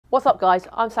What's up guys,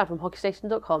 I'm Sam from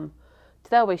HockeyStation.com.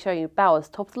 Today I'll be showing you Bauer's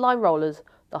top of the line rollers,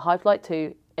 the Hyperlite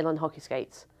 2 inline hockey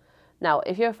skates. Now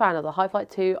if you're a fan of the Hyperlite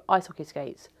 2 ice hockey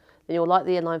skates, then you'll like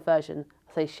the inline version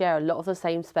as they share a lot of the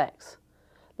same specs.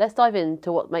 Let's dive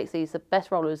into what makes these the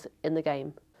best rollers in the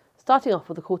game. Starting off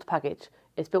with the quarter package,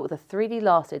 it's built with a 3D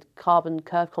lasted carbon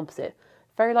curved composite,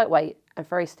 very lightweight and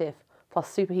very stiff,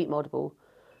 plus super heat moldable.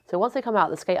 So once they come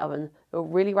out of the skate oven, it will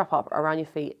really wrap up around your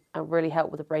feet and really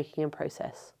help with the breaking in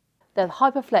process. They're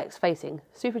Hyperflex facing,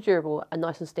 super durable and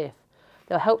nice and stiff.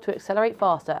 They'll help to accelerate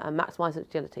faster and maximise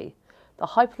agility. The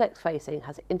Hyperflex facing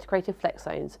has integrated flex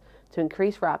zones to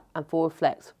increase wrap and forward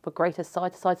flex for greater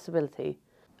side-to-side stability.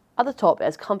 At the top it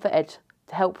has comfort edge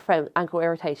to help prevent ankle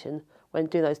irritation when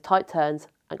doing those tight turns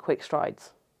and quick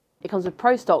strides. It comes with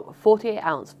Pro Stock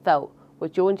 48-ounce felt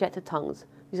with dual injected tongues.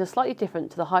 These are slightly different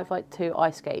to the Hyperlite 2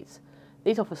 ice skates.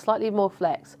 These offer slightly more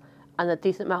flex and a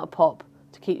decent amount of pop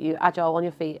to keep you agile on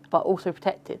your feet but also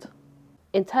protected.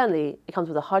 Internally it comes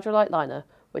with a Hyperlite liner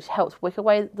which helps wick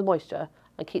away the moisture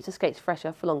and keeps the skates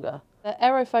fresher for longer. The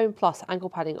Aerofoam Plus ankle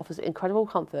padding offers incredible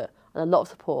comfort and a lot of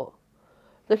support.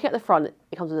 Looking at the front,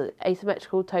 it comes with an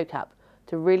asymmetrical toe cap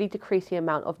to really decrease the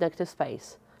amount of negative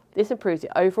space. This improves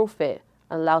the overall fit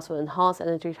and allows for enhanced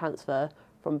energy transfer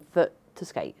from foot to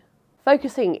skate.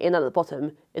 Focusing in at the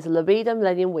bottom is the Libido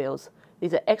Millennium wheels.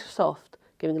 These are extra soft,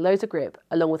 giving loads of grip,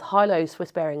 along with high-low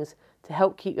Swiss bearings to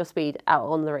help keep your speed out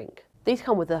on the rink. These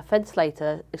come with a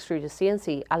Ventilator extruded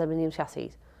CNC aluminium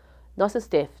chassis, nice and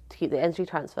stiff to keep the energy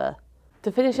transfer.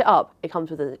 To finish it up, it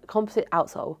comes with a composite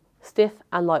outsole, stiff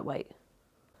and lightweight.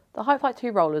 The Hyperlite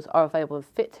 2 rollers are available in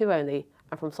Fit 2 only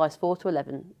and from size 4 to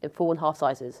 11 in 4.5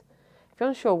 sizes. If you're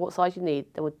unsure what size you need,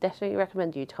 then we'd definitely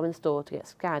recommend you to come in store to get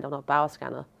scanned on our Bauer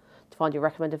scanner to find your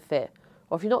recommended fit,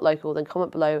 or if you're not local, then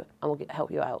comment below and we'll help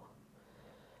you out.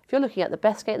 If you're looking at the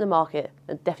best skate in the market,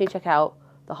 then definitely check out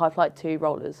the Hyperlite 2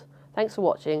 rollers. Thanks for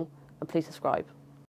watching and please subscribe.